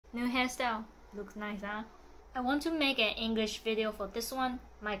New hairstyle. Looks nice, huh? I want to make an English video for this one.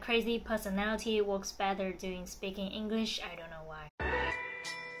 My crazy personality works better doing speaking English. I don't know why.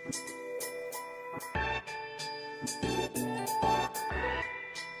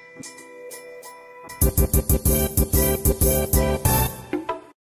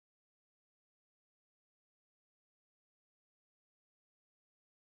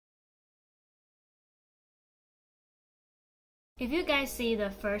 If you guys see the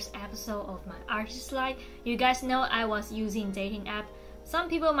first episode of my artist life, you guys know I was using dating app. Some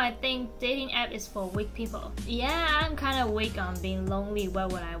people might think dating app is for weak people. Yeah, I'm kinda weak on being lonely,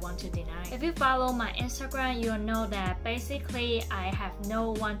 what would I want to deny? If you follow my Instagram, you'll know that basically I have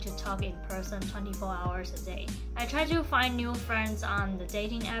no one to talk in person 24 hours a day. I try to find new friends on the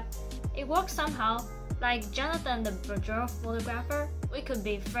dating app. It works somehow. Like Jonatan, the Bourgeois photographer, we could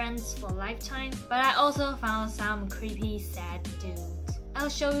be friends for a lifetime. But I also found some creepy, sad dudes. I'll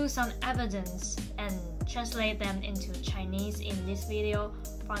show you some evidence and translate them into Chinese in this video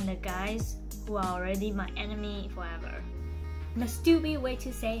from the guys who are already my enemy forever. The stupid way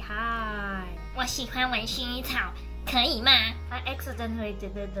to say hi. 我喜欢玩薰衣草，可以吗？ I accidentally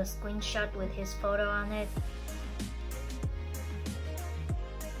deleted the screenshot with his photo on it.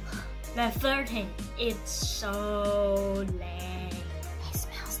 That flirting, it's so lame. He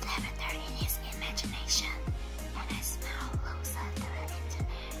smells lavender in his imagination, and I smell rose under the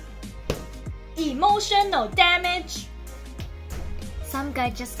internet. Emotional damage. Some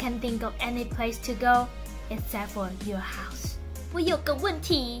guy just can't think of any place to go except for your house. 我有个问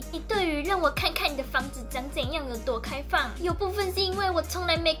题，你对于让我看看你的房子长怎样有多开放？有部分是因为我从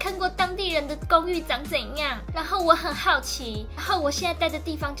来没看过当地人的公寓长怎样，然后我很好奇，然后我现在待的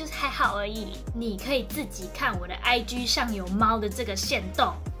地方就是还好而已。你可以自己看我的 IG 上有猫的这个限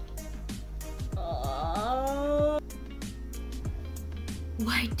动。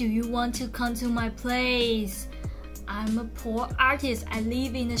Why do you want to come to my place? I'm a poor artist. I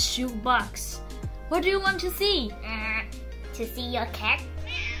live in a shoebox. What do you want to see? To see your cat?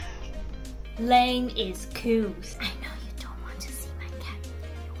 Lane is cool. I know you don't want to see my cat.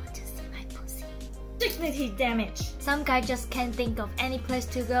 You want to see my pussy. Dignity damage. Some guy just can't think of any place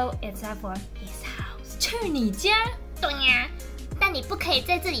to go except for his house. 去你家？对呀，但你不可以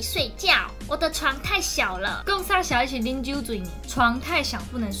在这里睡觉，我的床太小了。公司小一起拎揪嘴你，床太小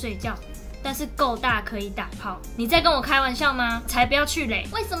不能睡觉，但是够大可以打炮。你在跟我开玩笑吗？才不要去嘞！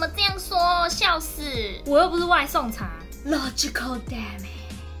为什么这样说？笑死！我又不是外送茶。Logical damage.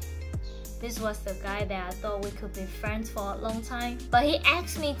 This was the guy that I thought we could be friends for a long time, but he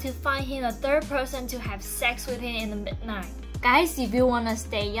asked me to find him a third person to have sex with him in the midnight. Guys, if you wanna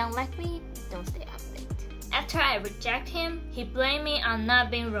stay young like me, don't stay up late. After I reject him, he blamed me on not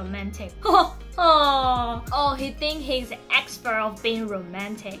being romantic. Oh, he think he's an expert of being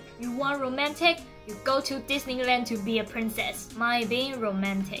romantic. You want romantic? You go to Disneyland to be a princess. My being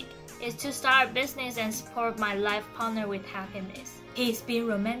romantic is to start a business and support my life partner with happiness. His being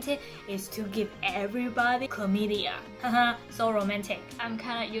romantic is to give everybody chlamydia. Haha, so romantic. I'm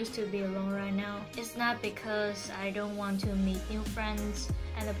kinda used to be alone right now. It's not because I don't want to meet new friends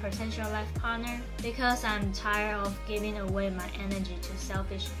and a potential life partner, because I'm tired of giving away my energy to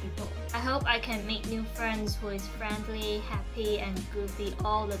selfish people. I hope I can meet new friends who is friendly, happy, and goofy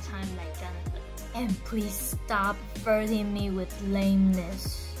all the time like Jonathan. And please stop flirting me with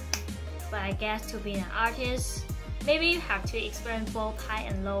lameness. But I guess to be an artist, maybe you have to experience both high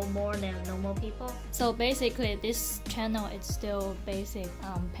and low more than normal people. So basically this channel is still basic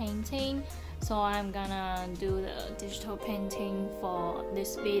painting. So I'm gonna do the digital painting for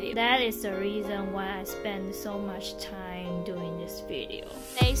this video. That is the reason why I spend so much time doing this video.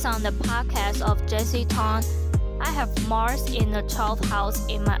 Based on the podcast of Jesse Tong, I have Mars in the 12th house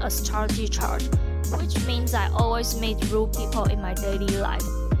in my astrology chart, which means I always meet rude people in my daily life.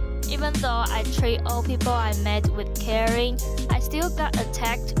 Even though I treat all people I met with caring, I still got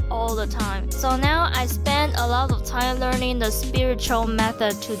attacked all the time. So now I spend a lot of time learning the spiritual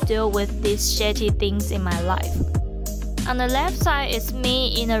method to deal with these shitty things in my life. On the left side is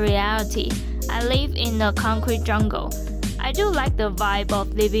me in a reality. I live in the concrete jungle. I do like the vibe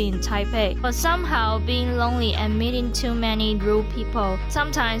of living in Taipei, but somehow being lonely and meeting too many rude people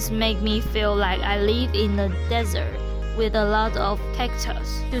sometimes make me feel like I live in the desert with a lot of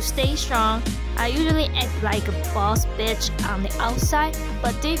cactus. To stay strong, I usually act like a boss bitch on the outside,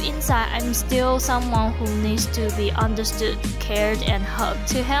 but deep inside I'm still someone who needs to be understood, cared, and hugged.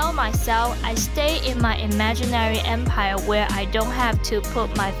 To help myself, I stay in my imaginary empire where I don't have to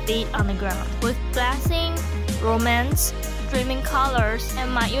put my feet on the ground. With blessing, romance, dreaming colors,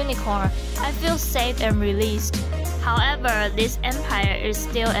 and my unicorn, I feel safe and released. However, this empire is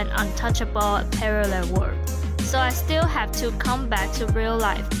still an untouchable parallel world. So I still have to come back to real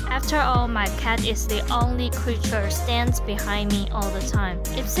life. After all, my cat is the only creature stands behind me all the time.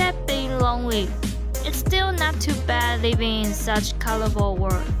 Except being lonely. It's still not too bad living in such colorful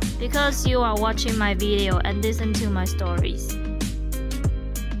world because you are watching my video and listen to my stories.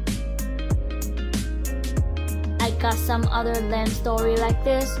 I got some other lame story like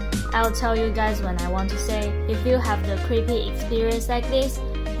this. I'll tell you guys when I want to say. If you have the creepy experience like this,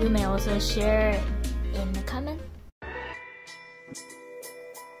 you may also share it in the comment.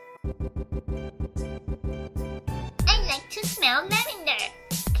 I like to smell lavender.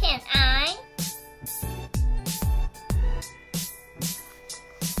 Can I?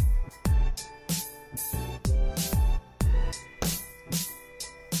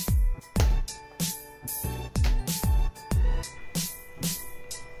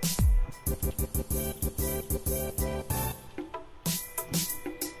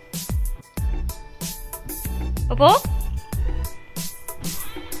 Bobo?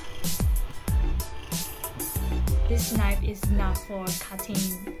 This knife is not for cutting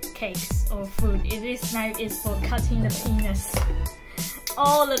cakes or food. This knife is for cutting the penis.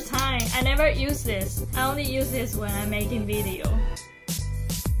 All the time. I never use this. I only use this when I'm making video.